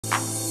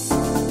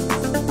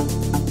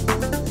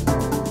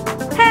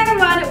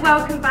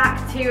welcome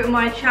back to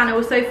my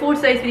channel. So for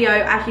today's video,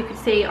 as you can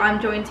see,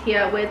 I'm joined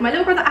here with my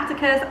little brother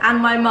Atticus and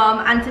my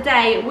mum, and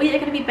today we are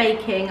going to be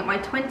baking my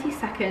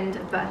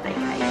 22nd birthday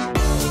cake.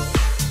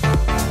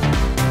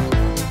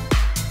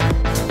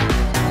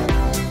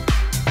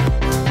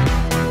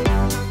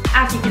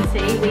 As you can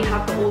see, we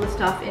have got all the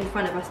stuff in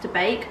front of us to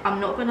bake. I'm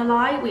not gonna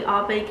lie, we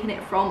are baking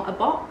it from a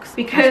box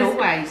because,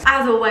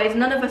 as always,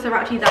 none of us are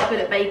actually that good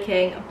at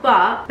baking,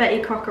 but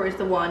Betty Crocker is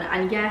the one.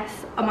 And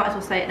yes, I might as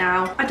well say it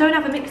now, I don't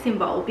have a mixing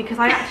bowl because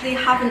I actually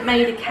haven't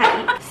made a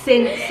cake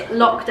since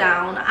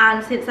lockdown,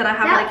 and since then I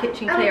haven't had a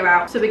kitchen clear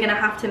out, so we're gonna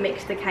have to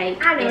mix the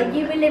cake. Anna,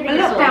 you were living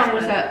at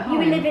home. You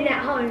were living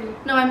at home.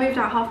 No, I moved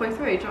out halfway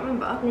through, do you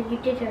remember? No, you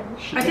didn't.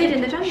 I did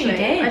in the January. She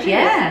did, I did.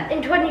 yeah.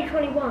 In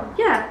 2021.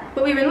 Yeah,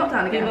 but we were in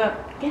lockdown again.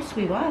 Yes,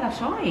 we were,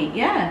 that's right,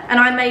 yeah. And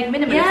I made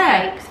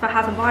minimalist cakes for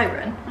Haz and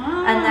Byron.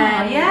 And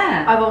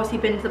then I've obviously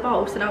been to the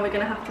bowl, so now we're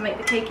going to have to make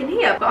the cake in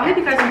here. But I hope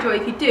you guys enjoy.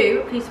 If you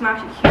do, please smash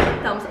a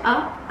huge thumbs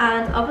up.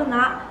 And other than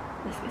that,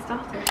 let's get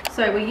started.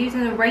 So we're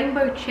using a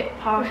rainbow chip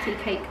party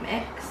cake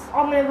mix.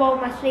 I'm going to roll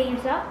my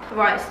sleeves up.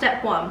 Right,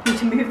 step one, we need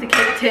to move the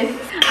cake tin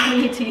and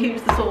we need to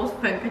use the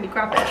saucepan. Can you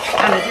grab it?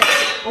 Anna,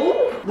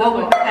 while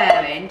we're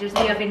preparing, does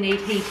the oven need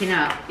heating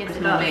up? Yes,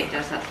 it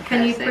does. That's the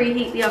Can you first thing.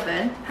 preheat the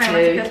oven? Hang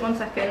on, just 1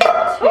 second.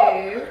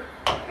 To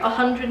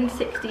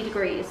 160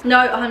 degrees.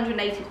 No,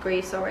 180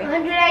 degrees, sorry.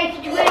 180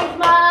 degrees,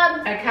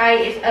 Mum.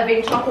 Okay, it's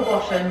oven top or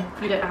bottom?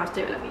 You don't know how to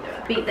do it, let me do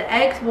it. Beat the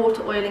eggs,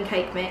 water, oil and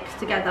cake mix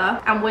together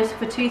and whisk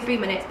for 2-3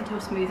 minutes until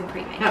smooth and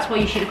creamy. That's why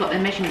you should have got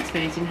their measurement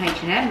spoons in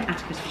H&M.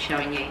 Atticus was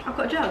showing you. I've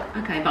got a jug.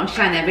 Okay, but I'm just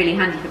saying they're really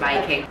handy for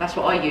baking. That's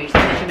what I use, the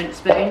measurement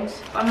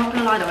spoons. But I'm not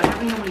going to lie though, I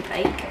don't normally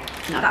bake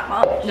that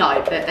much.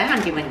 No, but they're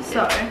handy when you do.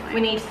 So,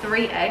 we need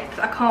 3 eggs.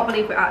 I can't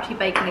believe we're actually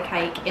baking a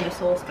cake in a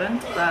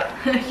saucepan, but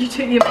you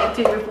make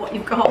do with what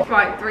you've got.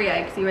 Right, 3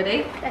 eggs. You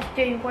ready? Let's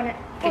do one.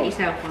 Get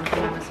yourself one from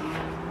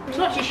Amazon. It's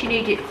not just you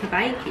need it for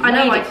baking. I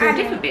know, you need it for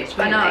different bits,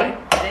 really. I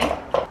know. Ready?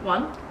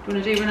 1. Do you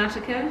want to do one,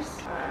 Atticus?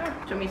 Do you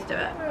want me to do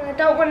it? I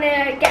don't want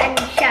to get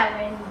any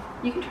shell in.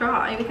 You can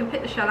try. We can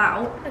pick the shell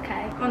out.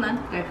 Okay. Go on then.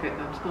 Go for it,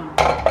 Bubs. Go on.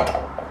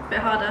 A bit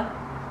harder.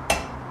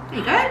 There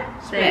you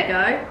go. There you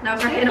go. Now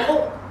crack it in.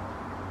 Oh,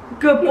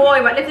 good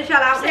boy. Right, lift the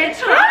shell out.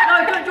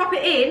 No, don't drop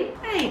it in.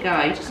 There you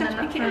go. You just have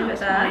to pick it up.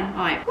 It's fine.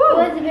 Right.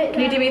 Can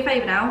you do me a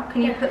favour now?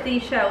 Can you put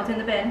these shells in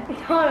the bin?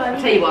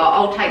 I'll tell you what.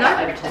 I'll take that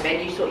over to the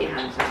bin. You sort your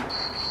hands out.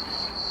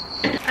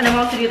 And then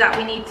whilst we do that,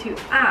 we need to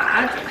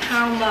add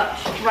how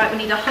much? Right, we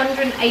need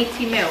 180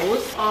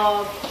 mils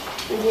of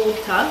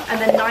water and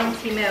then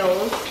 90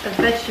 mils of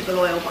vegetable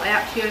oil, but I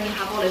actually only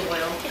have olive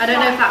oil. I don't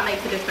know if that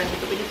makes a difference,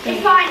 but we just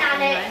It's fine,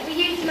 Anna. We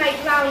used to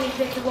make brownies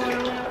with the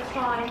oil, it's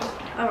fine.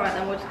 Alright,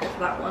 then we'll just go for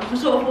that one. What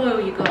sort of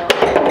oil you got?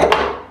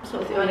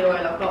 Sort of the only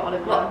oil I've got,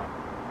 olive oil.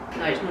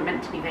 No, it's not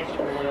meant to be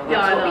vegetable oil.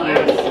 Yeah, That's what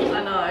we use.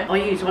 I know. I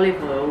use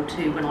olive oil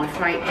too when I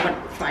fry.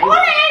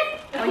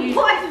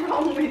 What is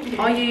wrong with you?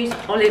 I use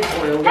olive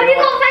oil. Have you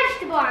got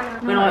vegetable,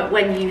 Anna?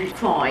 When you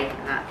fry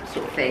that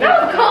sort of thing.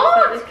 Oh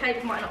God! So this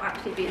cake might not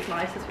actually be as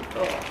nice as we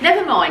thought.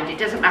 Never mind, it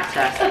doesn't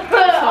matter. I'll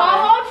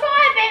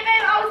try a bit,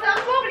 babe. I'll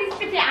probably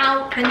spit it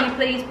out. Can you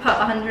please put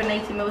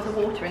 180 mils of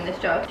water in this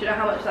jug? Do you know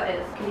how much that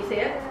is? Can you see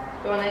it?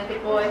 Go on then,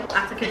 big boy.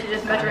 Atticus is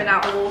just measuring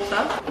out the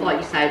water. Like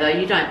you say though,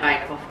 you don't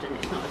bake often.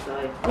 It's not as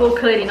though. Well,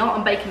 clearly not.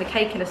 I'm baking a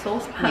cake in a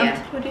saucepan.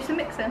 Yeah. We'll do some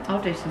mixing.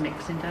 I'll do some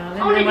mixing,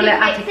 darling. And then we'll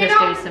let Atticus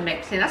do some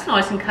mixing. That's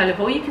nice and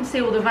colourful. You can see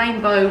all the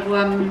rainbow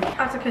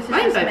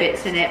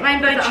bits in it.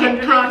 Rainbow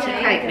chip party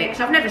cake mix.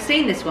 I've never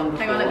seen this one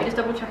before. Hang on, let me just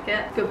double check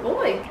it. Good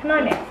boy. Can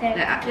I mix it?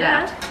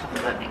 Yeah.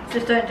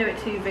 Just don't do it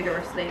too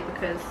vigorously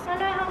because. I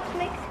know how to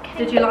mix a cake.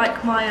 Did you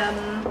like my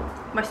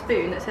my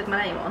spoon that said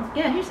my name on?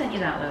 Yeah, who sent you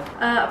that, love?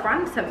 A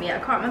brand sent me it. I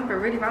can't remember.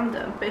 Really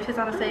random, but it says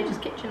Anastasia's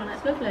Kitchen on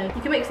it. Lovely.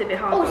 You can mix it a bit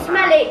hard. Oh,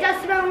 smell it. It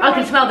does smell nice. I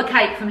can smell the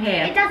cake from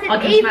here. It doesn't. I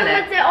can Even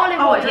smell with the olive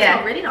oil. Oh, it does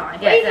smell really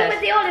nice. Yeah, even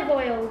with the olive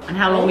oil. And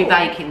how long are we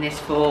baking this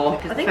for?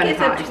 I think it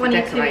said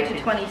 22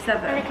 to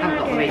 27. I haven't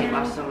got to read it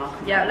last summer.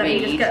 Yeah, let me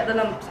just get the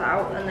lumps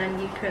out and then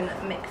you can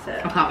mix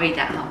it. I can't read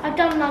that now. I've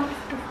done lumps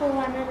before,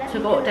 Anna. So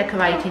we've got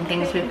decorating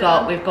things. We've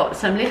got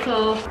some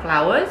little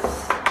flowers.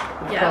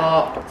 We've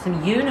got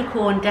some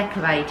unicorn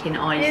decorating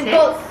icing. We've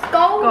got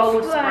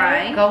gold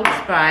spray. Gold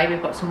spray.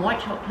 We've got some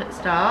white chocolate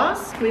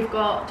stars. We've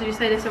got, did you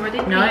say this already?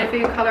 No.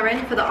 Pink food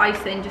colouring for the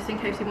icing, just in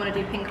case you want to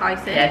do pink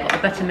icing. Yeah, got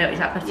the buttermilk. Is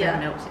that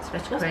buttermilk? Yeah. It's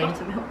buttercream. What's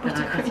buttermilk?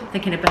 Buttercream.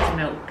 Thinking of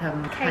buttermilk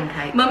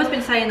pancake. Mum has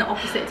been saying the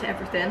opposite to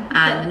everything.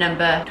 And the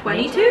number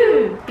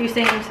 22. Who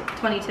sings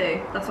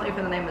 22? That's not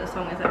even the name of the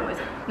song, is it? What is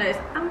it? No, it's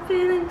I'm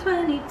feeling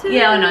 22.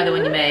 Yeah, I know the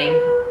one you mean.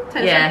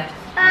 Taylor Swift.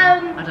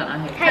 I don't know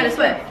who. Taylor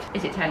Swift.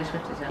 Is it Taylor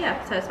Swift, is it?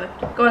 Yeah, Taylor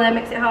Swift. Go on then,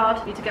 mix it hard.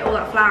 You need to get all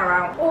that flour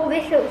out. Oh,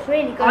 this looks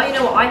really good. Oh, you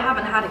know what? I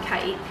haven't had a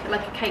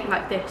cake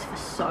like this for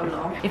so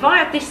long. If I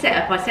had this set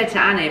up, I said to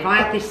Anna, if I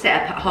had this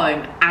set up at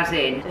home, as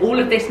in all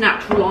of this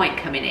natural light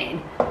coming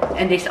in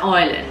and this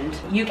island,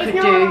 you could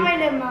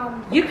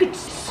you could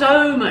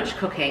so much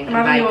cooking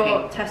and baking.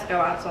 Your Tesco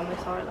ads on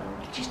this island.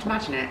 Just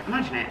imagine it.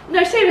 Imagine it.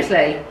 No,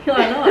 seriously.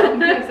 I know. I'm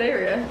being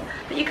serious.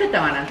 But You could though,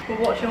 Anna. Well,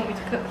 what do you want me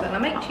to cook then? I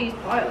make cheese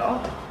pie a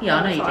lot. Yeah,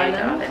 I know you do,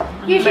 Island.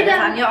 darling. You should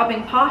Tanya, I've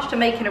been passed to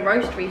making a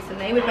roast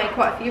recently. We've made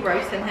quite a few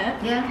roasts in here.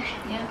 Yeah,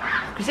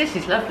 yeah. Because this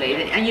is lovely,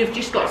 and you've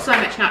just got so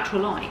much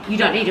natural light. You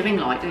don't need a ring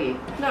light, do you?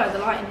 No, the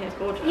light in here is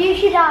gorgeous. You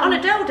should On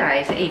a dull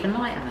day, is it even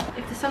lighter?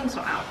 If the sun's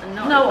not out, then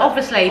no. No,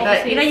 obviously,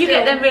 but you know, you still...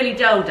 get them really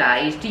dull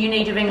days. Do you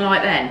need a ring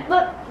light then?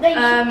 But they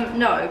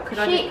no, because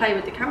I just play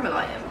with the camera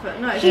light in, but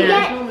no, it's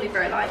normally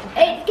very light.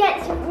 It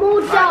gets more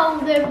dull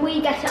than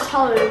we get at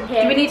home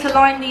here. Do we need to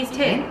line these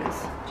tins,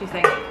 do you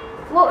think?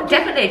 What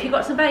Definitely, if you've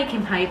got some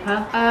baking paper.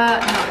 No,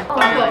 but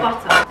I've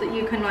got butter that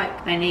you can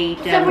like... They need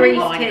grease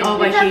line. tin. I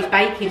always use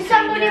baking Does tin.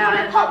 somebody Yeah, want I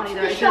to don't pop have to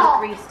any the though,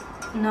 shop? it's just grease.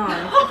 No.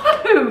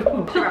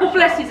 Oh,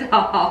 bless his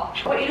heart.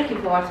 What are you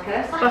looking for,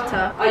 Atticus?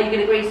 Butter. Are you going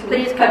to grease them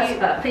Please,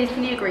 with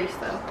can you grease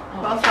them?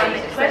 Whilst I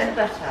mix Where's the it.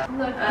 butter?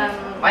 No.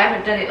 I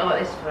haven't done it like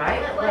this for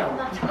ages.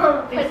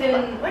 Well, It's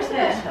in... where's the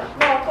here. butter?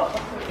 No, I've got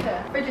butter, it's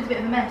here. Fridge is a bit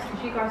of a mess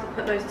because you guys have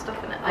put loads of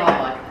stuff in it. Oh,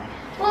 okay.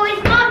 Well,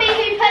 it's Mummy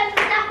who puts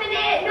the stuff in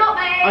it, not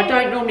me. I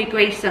don't normally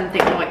grease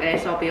something like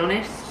this, I'll be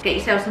honest. Get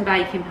yourself some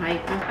baking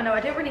paper. I know,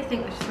 I didn't really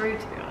think this through,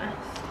 to be honest.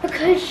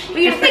 Because Well,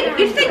 you think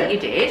you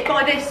did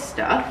by this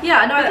stuff. Yeah,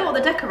 I know, I thought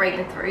the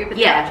decorating through, but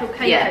the actual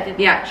cake I didn't.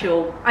 the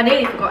actual I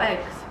nearly forgot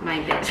eggs.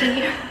 main bit.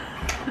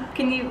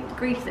 Can you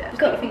grease it? Just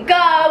go. put your fingers-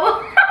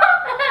 Go.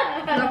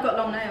 And I've got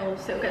long nails,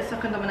 so it'll get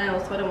stuck under my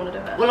nails, so I don't want to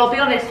do it. Well, I'll be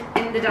honest,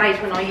 in the days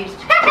when I used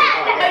to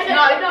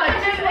No,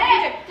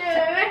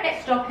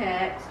 Stop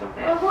it, stop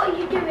it. Well, what are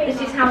you doing?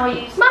 This is how I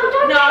used to... Mum,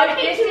 don't No, get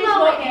this kitchen is roll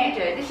what in you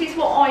it. do. This is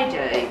what I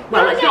do.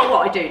 Well, Don't it's get- not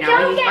what I do now.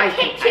 I don't use get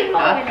baking kitchen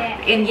roll in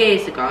paper. it. In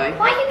years ago.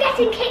 Why are you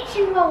getting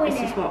kitchen roll in This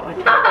it? is what I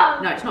do.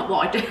 Mum. No, it's not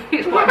what I do.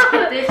 It's what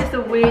I do. This is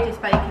the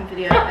weirdest baking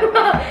video ever.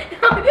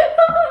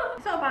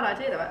 It's not a bad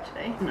idea though,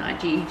 actually. No,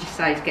 you just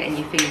say it's getting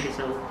your fingers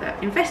all.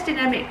 But invest in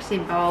a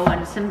mixing bowl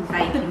and some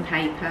baking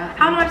paper.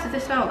 How nice does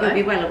this smell though? You'll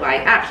be well away.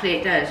 Actually,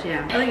 it does,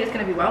 yeah. I think it's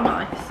going to be well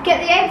nice.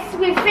 Get the eggs.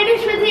 We've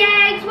finished with the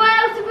eggs. What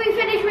else have we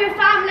finished with,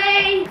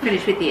 family?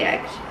 Finish with the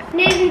eggs.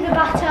 Nearly the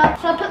butter.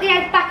 So I'll put the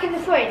eggs back in the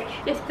fridge.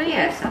 Yes, please.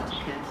 Yes,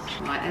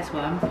 Atticus. Right, there's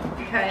one.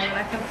 Okay, and then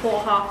I can pour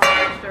half the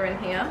extra in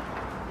here.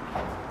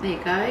 There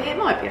you go. It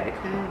might be okay.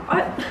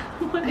 I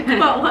can't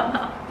like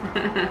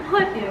that.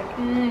 Might be okay.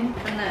 And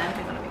then,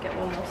 hang on, let me get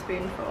one more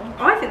spoonful.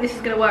 I think this is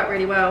going to work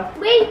really well.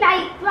 We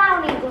bake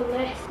brownies on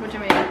this. What do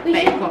you mean? We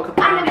Bake should- crocker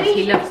brownies. Anna, we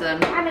He should- loves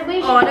them. Anna,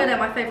 we should- Oh, I know they're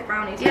my favourite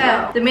brownies as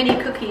Yeah. well. The mini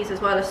cookies as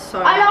well are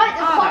so I like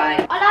the Are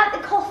they? I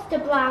like the Costa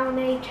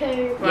brownie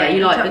too. Yeah,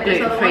 you like the tell me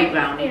this other gluten-free one?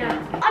 brownie, Yeah.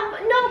 don't you?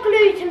 I'm not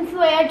gluten free.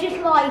 I just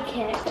like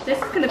it. This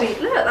is going to be,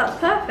 look, that's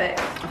perfect.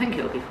 I think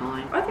it'll be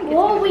fine. I think it's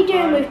What are gonna we be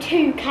doing fine. with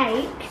 2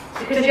 cakes?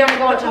 Because you haven't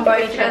got them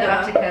both together.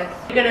 Atticus.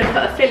 You're going to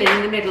put a filling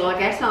in the middle, I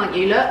guess, aren't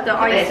you? Look, The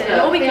look at this, icing.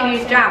 look. Or we can The use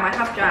icing. jam, I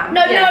have jam.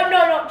 No, Yeah.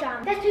 no, not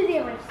jam. Let's do the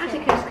ice.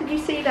 Atticus, could you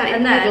see that in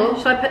And the then, middle?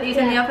 should I put these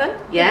in the Yeah. oven?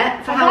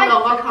 Yeah. For how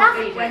long? I can't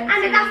read it.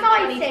 And that's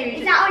 22 icing.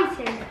 Is that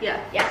icing? Yeah,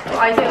 so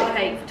icing the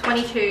cake for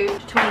 22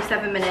 to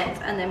 27 minutes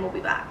and then we'll be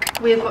back.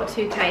 We've got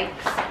 2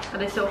 cakes. Are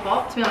they still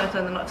hot? To be honest,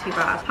 they're not too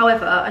bad.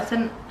 However, I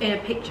sent in a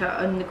picture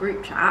in the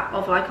group chat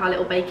of like our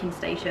little baking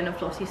station and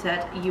Flossie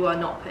said, you are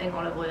not putting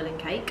olive oil in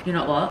cake. You're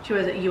not what? She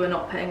was that you are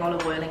not putting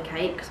olive oil in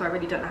cake, so I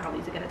really don't know how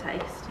these are going to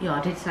taste. Yeah,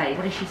 I did say.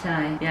 What did she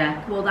say? Yeah.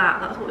 Well,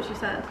 that's what she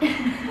said.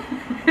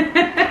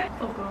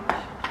 Oh gosh.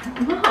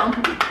 Mum.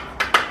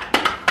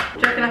 Do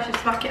you reckon I should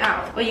smack it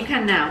out? Well, you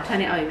can now.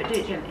 Turn it over. Do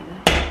it gently, though.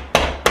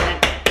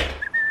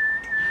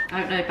 I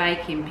hope no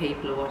baking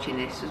people are watching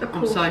this. I'm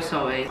course. so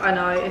sorry. I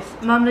know, it's...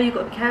 Mum, no, you've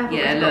got to be careful.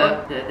 Yeah, it's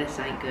look, this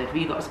ain't good. Have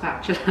you got a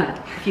spatula?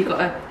 Have you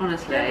got a,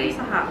 honestly? Yeah, it's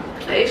a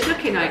hat. It's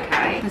looking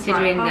okay,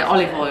 considering Right, the pass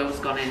olive it. oil's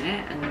gone in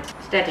it. And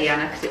steady,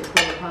 Anna, because it'll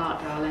fall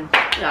apart, darling.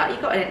 Yeah,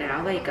 you got it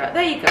now. There you go.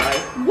 There you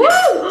go. Woo!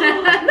 Look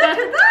at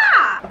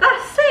that!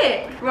 That's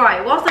it!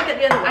 Right, whilst I get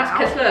the other one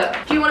Atticus, out,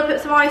 look. do you want to put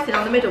some icing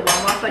on the middle one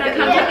whilst I Can get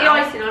you the put other the one?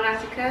 icing on,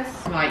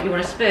 Atticus? Right, you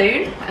want a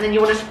spoon, and then you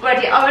want to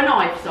spread it. Oh, a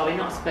knife, sorry,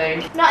 not a spoon.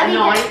 No, a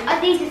knife.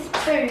 I need a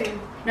spoon.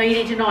 No,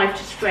 you need a knife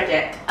to spread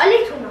it. A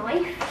little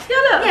knife. Yeah,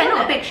 look, Yeah, look.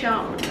 not a big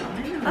sharp one,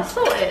 darling. That's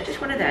sorted. Just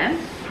one of them.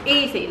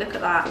 Easy, look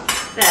at that.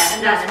 There,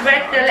 and now then-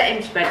 spread. Let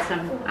him spread some,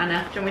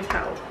 Anna. Do you want me to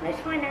help? That's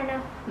fine,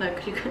 Anna. No,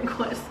 because you couldn't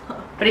quite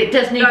start. But it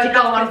does need No, to go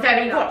that's on just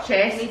very. like Watch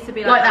that. this. It needs to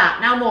be like like that.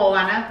 Now more,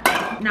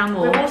 Anna. Now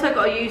more. We've also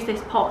got to use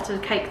this pot to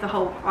cake the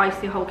whole, ice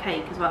the whole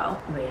cake as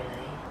well. Really?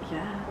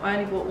 Yeah, I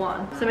only bought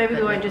one. So maybe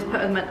we won't just put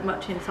as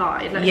much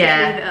inside. Let's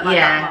Yeah, just leave it at like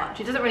yeah. that much.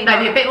 It doesn't really Maybe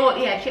matter. a bit more.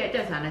 Yeah, it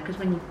does, Anna, because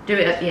when you do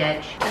it at the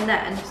edge. And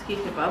then, excuse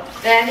me, Bob.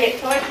 There, the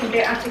exciting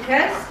bit,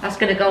 Atticus. That's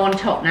going to go on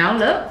top now.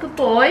 Look, good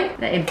boy.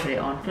 Let him put it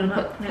on. Do you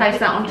want to place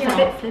that on It's a top?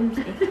 bit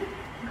flimsy.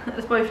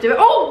 Let's both do it.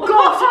 Oh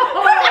God!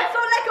 It's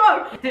not like a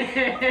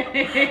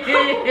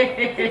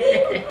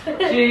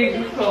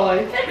Jesus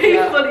Christ. He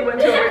fully went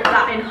to rip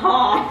that in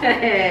half.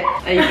 There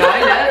you go,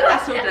 look,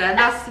 that's all done.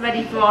 That's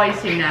ready for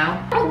icing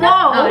now.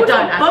 Whoa, Oh,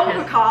 don't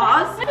bumper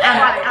cars.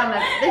 Anna,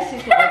 this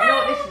is like, you know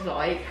what this is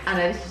like?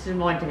 Anna, this is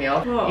reminding me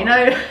of, what? you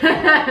know,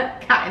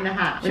 Cat in the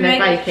Hat when they're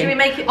baking. Should we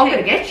make it I'm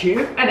going to get you,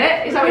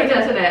 innit? Is that what he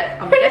does, innit?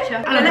 I'm going to get you.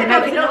 And I'm going to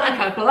make it look like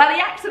a bloody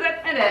accident,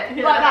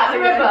 innit? Like that, do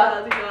you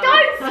remember?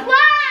 Don't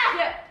swear!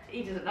 Yeah.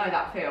 He doesn't know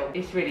that film.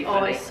 It's really Oh,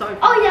 funny. it's so funny.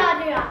 Oh yeah,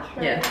 I do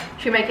actually. Yeah.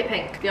 Should we make it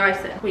pink, the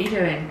icing? What are you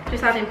doing?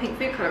 Just adding pink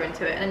food colour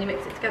into it and then you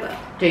mix it together.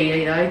 Do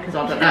you though? Because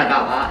I don't know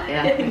about that.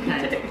 Yeah. Yeah, you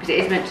Okay. do. Because it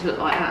is meant to look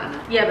like that,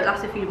 Anna. Yeah, but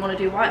that's if you want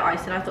to do white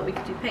icing. I thought we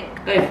could do pink.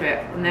 Go for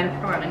it. And then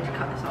Alright, I need to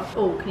cut this off.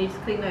 Oh, can you just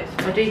clean those?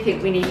 I do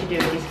think we need to do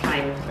a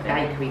disclaimer for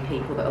bakery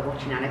people that are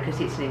watching, Anna, because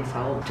it's an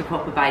insult to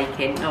proper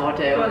baking. No, I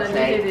do. Go on, honestly.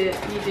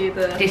 then you do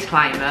the...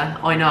 Disclaimer,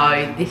 I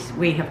know this,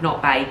 we have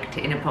not baked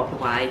in a proper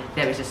way.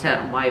 There is a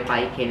certain way of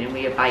baking and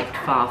we are baked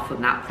far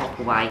from that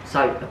proper way.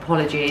 So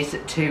apologies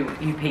to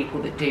you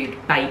people that do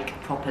bake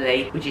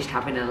properly. We're just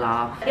having a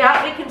laugh.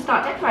 Yeah, we can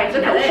start decorating.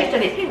 Look at She's this.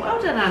 done it pink.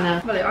 Well done,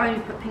 Anna. Well, I only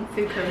put pink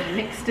food colour and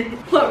mixed it.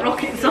 Like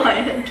rocket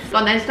science. Go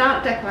on then,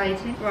 start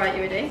decorating. Right,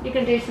 you ready? You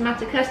can do some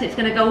matacus and it's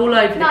going to go all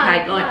over the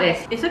cake like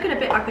this. It's looking a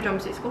bit like a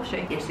drumstick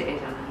squashy. Yes it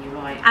is, Anna, you're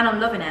right. And I'm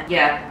loving it.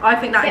 Yeah. I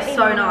think that Get is me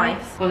so one.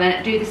 nice. Well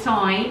then, do the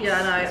sides. Yeah,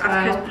 I know.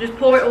 as well. Just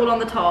pour it all on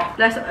the top.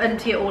 Let's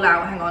empty it all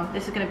out. Hang on.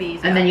 This is going to be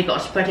easier. And then you've got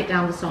to spread it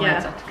down the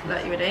sides. Yeah.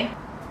 Look, you ready?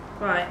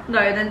 Right. No,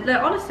 then look,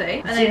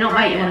 honestly. So you're not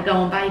make you want to go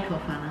on Bake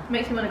Off, Anna?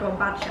 Makes me want to go on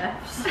Bad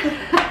Chefs.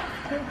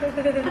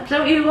 So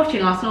what you were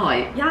watching last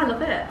night? Yeah, I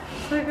love it.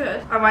 So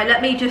good. Alright,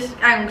 let me just,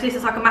 hang on, because this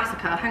is like a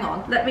massacre. Hang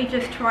on. Let me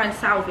just try and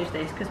salvage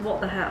this, because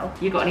what the hell?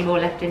 You got any more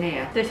left in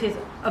here? This is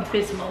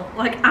abysmal.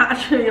 Like,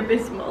 actually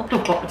abysmal.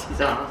 What a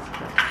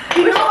disaster.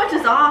 It's not a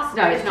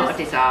disaster. No, it's not a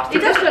disaster.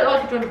 It does look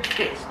like a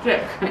drumstick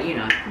strip, you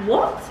know.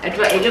 What? It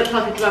looks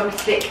like a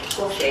drumstick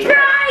squashy.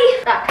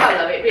 Right! That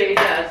colour, it really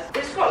does.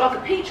 It's got like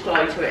a peach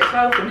glow to it as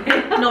well from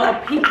here.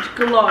 Not a peach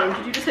glow.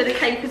 Did you just say the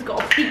cake has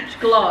got a peach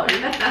glow? Do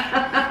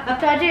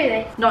I do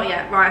this? Not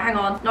yet. Right, hang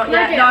on. Not Can I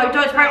yet. do it? No,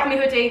 don't spray it on my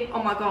hoodie.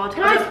 Oh my god.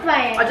 Can I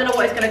spray it? I don't know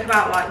what it's going to come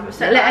out like.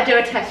 So let her do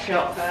a test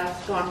shot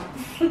first. Go on.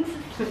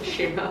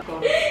 Shimmer. Go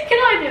on. Can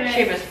I do it?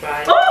 Shimmer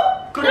spray. Oh!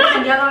 God, it's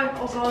in yellow.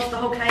 Oh god, the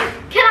whole cake.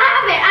 Can I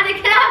have it? Anna,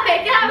 can I have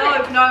it? Can I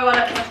have it? No, I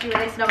don't trust you with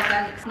this. No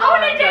offense. No, I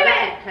want to do Well, it.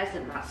 that is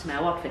pleasant, that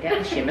smell. I'd forget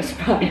the shimmer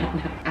spray,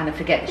 Anna. Anna,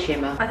 forget the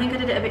shimmer. I think I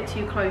did it a bit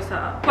too close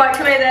up. Right,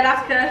 come here then,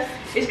 Anastasia.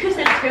 It's because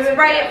there's two of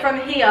Spray them. it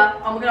from here.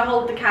 I'm going to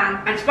hold the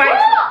can. And spray it.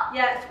 What?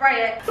 Yeah,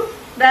 spray it.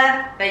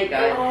 There. There you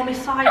go. Oh, my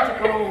sides are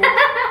gold.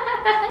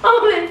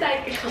 Oh, then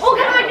take it. Oh,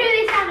 can I do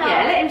this, Anna?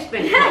 Yeah, let him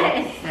spin it.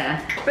 Yes. Yeah.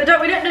 But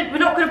we're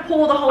not going to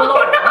pour the whole Oh,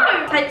 lot.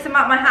 no. Take some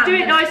out my hand. Do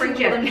it and nice and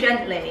sprinkle them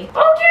gently. gently.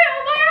 I'll do it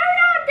on my own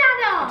hand,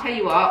 Anna. I'll tell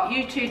you what,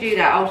 you two do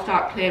that, I'll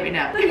start clearing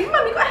up. No, Mum, you've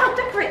got to help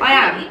decorate the I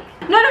am.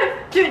 cake. No,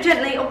 do it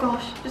gently. Oh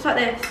gosh, just like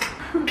this.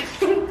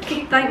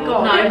 Thank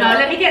God. No,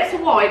 let me get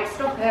some wipes,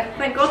 stop it.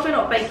 Thank God we're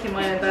not baking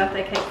my own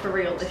birthday cake for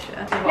real this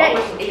year. I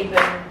wasn't even...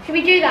 Should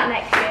we do that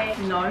next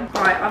year? No.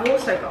 Right, I've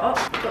also got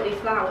these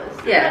flowers.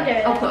 Yeah, Can I do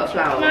it? I'll put a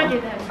flower Can I on.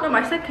 do them? No,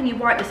 I said can you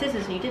wipe the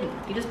scissors and you didn't.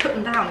 You just put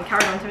them down and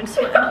carried on doing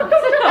something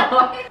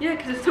else. Yeah,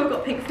 because it's still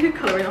got pink food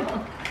colouring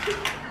on.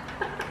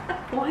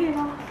 Why are you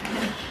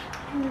laughing?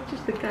 It's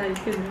just the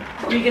cake, isn't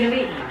it? Are you going to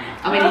eat them?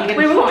 I mean, are you going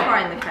to We're all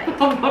try trying the cake.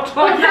 I'm not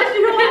trying Yes,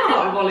 you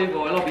are. I'm olive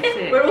oil, I'll be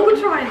sick. We're all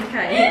trying the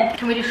cake.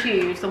 Can we just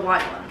use the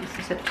white ones?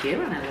 It's up to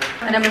you, Anna.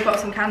 And then we've got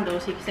some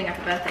candles so you can sing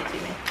happy birthday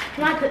to me.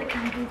 Can I put the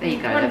candles? There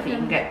you go, One love, of you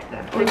can them. get to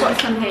them. We've got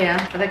some here.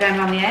 Are they going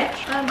around the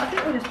edge? I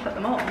think we'll just put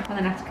them on. And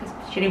then that's because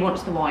Chili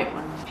wants the white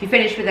ones. You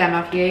finished with them,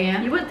 have you,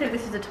 yeah? You wouldn't think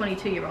this is a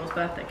 22-year-old's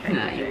birthday cake,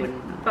 No, would you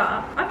wouldn't.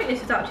 But I think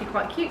this is actually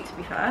quite cute, to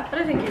be fair. I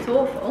don't think it's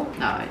awful.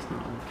 No, it's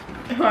not.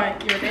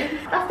 Right, you ready?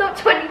 That's not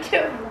 22.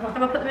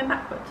 Have I put them in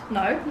backwards?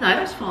 No. No,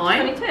 that's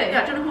fine. 22?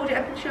 Yeah, do you want to hold it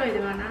up and show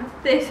them, Anna?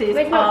 This is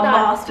It's not our done.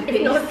 masterpiece.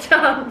 It's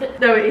not done.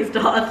 No, it is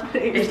done.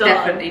 It's done.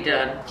 definitely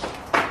done.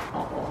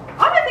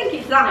 I don't think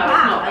it's that No,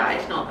 bad.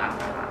 it's not bad. It's not that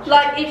bad.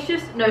 Like, it's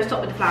just... No,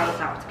 stop with the flowers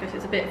out, because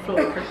it's a bit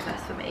floral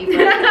princess for me. But,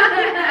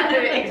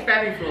 It's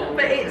very floral.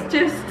 but it's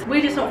just...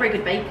 We're just not very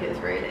good bakers,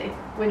 really.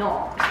 We're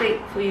not.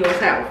 Speak for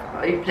yourself,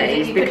 Do you think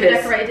please, you could have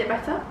because decorated it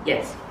better?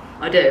 yes,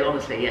 I do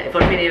honestly. Yeah, if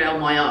I'd been here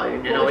on my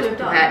own and I What was would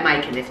you have prepared done?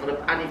 making this, I'd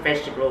have added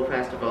vegetable oil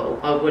first of all.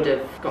 I would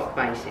have got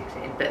the basics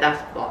in, but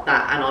that's like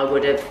that, and I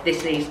would have.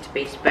 This needs to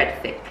be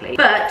spread thickly.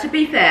 But to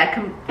be fair,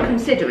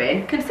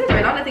 considering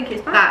Considering, I don't think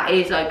it's bad. that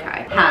is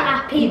okay.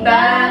 Happy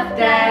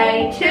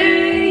birthday to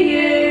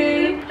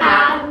you.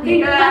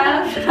 Happy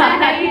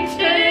birthday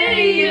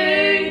to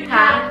you.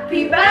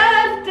 Happy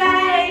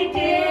birthday,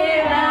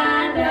 dear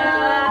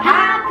Anna.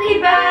 Happy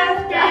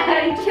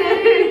birthday to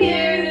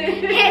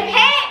you. Hip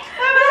hip.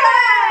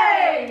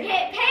 Hooray!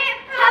 Hip hip.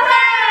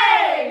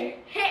 Hooray.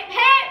 Hip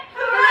hip.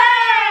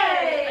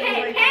 Hooray!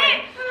 Hip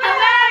hip.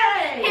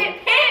 Hooray. Hip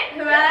hip.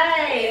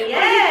 Hooray!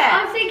 Yeah!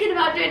 I was thinking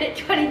about doing it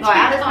 22 Right,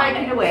 Anna's times.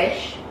 making a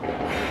wish.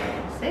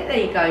 That's it, there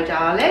you go,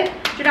 darling.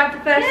 Do you have the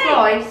first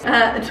slice?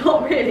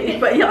 Not really,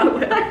 but yeah, I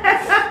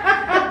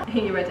will. Are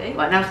you ready?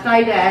 Right, now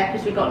stay there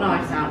because we've got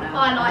knives out now.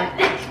 I like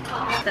this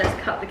part. Let's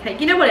cut the cake.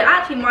 You know what? It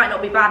actually might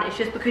not be bad. It's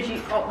just because you.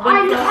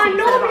 I'm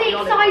normally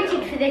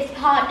excited for this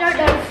part. Don't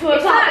know for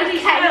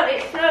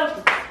It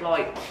smells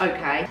like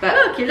okay, but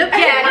look, you look.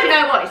 Yeah, do you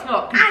know what? It's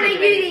not. Anna, you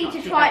need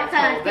to try it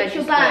first. It's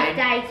your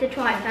birthday, so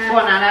try it first. Go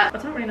on, Anna. I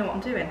don't really know what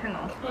I'm doing. Hang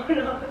on.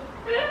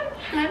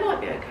 No, it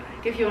might be okay.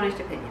 Give your honest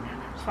opinion, Anna.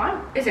 It's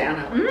fine. Is it,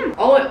 Anna?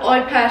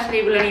 I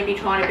personally will only be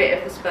trying a bit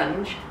of the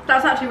sponge.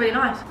 That's actually really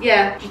nice.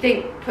 Yeah. Do you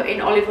think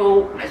putting olive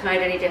oil has made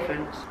any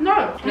difference?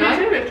 No. No?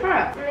 Serious,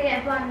 try it. I'm gonna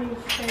get a brand new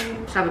spoon.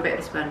 Let's have a bit of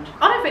the sponge.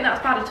 I don't think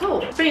that's bad at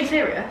all. Being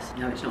serious.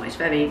 No, it's not. It's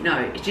very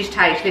it just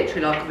tastes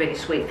literally like a really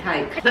sweet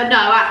cake. But no,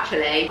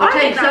 actually, I'll I tell you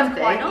think that's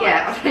something. quite nice.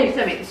 Yeah, I'll tell you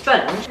something. The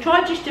sponge.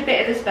 Try just a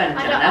bit of the sponge,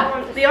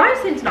 Anna. The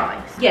icing's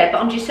nice. Yeah,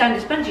 but I'm just saying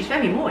the sponge is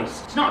very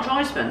moist. It's not a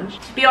dry sponge.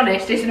 To be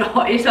honest, it's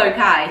not. It's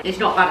okay. It's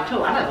not bad at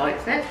all. Anna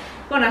likes it.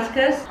 Go on,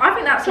 Atticus. I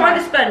think that's Try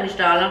nice. the sponge,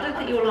 darling. I don't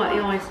think you'll like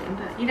the icing,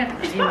 but you never know.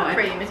 It's You might.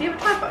 buttercream. Has he ever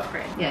tried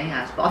buttercream? Yeah, he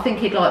has. But I think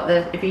he'd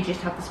like if you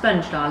just have the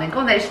sponge, darling. Go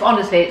on, there.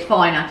 Honestly, it's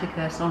fine,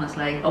 Atticus.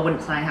 Honestly, I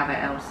wouldn't say have it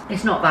else.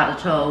 It's not bad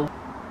at all.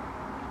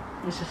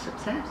 It's a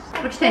success.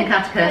 What do you think,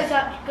 Atticus?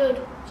 That's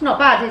good. It's not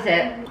bad, is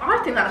it?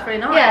 I think that's really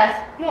nice.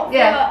 Yeah. Not for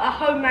Yeah. a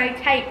homemade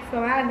cake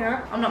from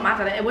Anna. I'm not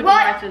mad at it. It wouldn't be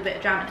nice with a bit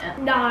of jam in it.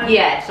 No.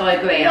 Yes, I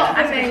agree. Not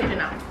for That's me. good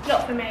enough.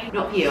 Not for me.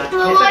 Not for you, Atticus.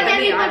 Well, But why for did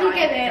me, I everybody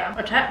like give it. it?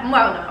 A 10?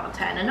 Well, no, not a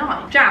 10, a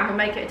 9. Jam would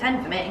make it a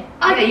 10 for me.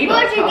 Yeah, you What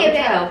like would you give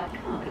it?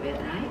 I'll give it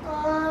an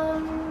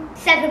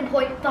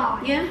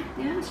 7.5. 8.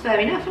 Yeah, it's fair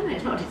enough, isn't it?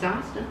 It's not a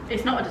disaster.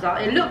 It's not a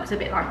disaster. It looks a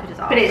bit like a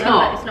disaster. But it's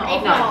not. It's not.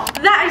 It's No. not.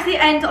 That is the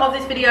end of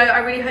this video. I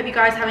really hope you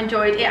guys have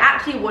enjoyed. It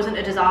actually wasn't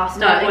a disaster.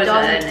 No, it wasn't.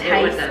 doesn't It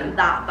taste wasn't.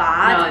 that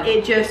bad. No.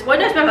 It just, well,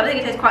 no, I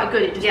think it tastes quite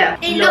good. It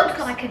just It looks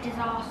like a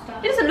disaster.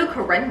 It doesn't look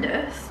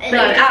horrendous. It but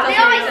does. it just The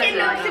doesn't icing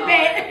look looks a like-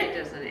 bit- It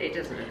doesn't. It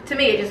doesn't. To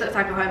me, it just looks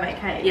like a homemade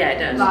cake. Yeah, it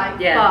does. Like,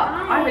 Yeah.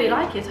 But I really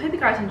like it. So I hope you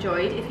guys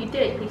enjoyed. If you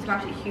did, please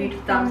smash a huge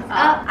thumbs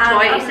up. And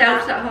Try it other than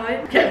yourselves that, at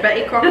home. Get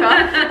Betty Crocker. And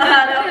after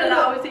that,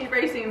 I will see you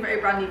very soon for a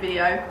brand new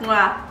video.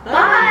 Mwah.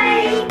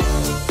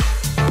 Bye.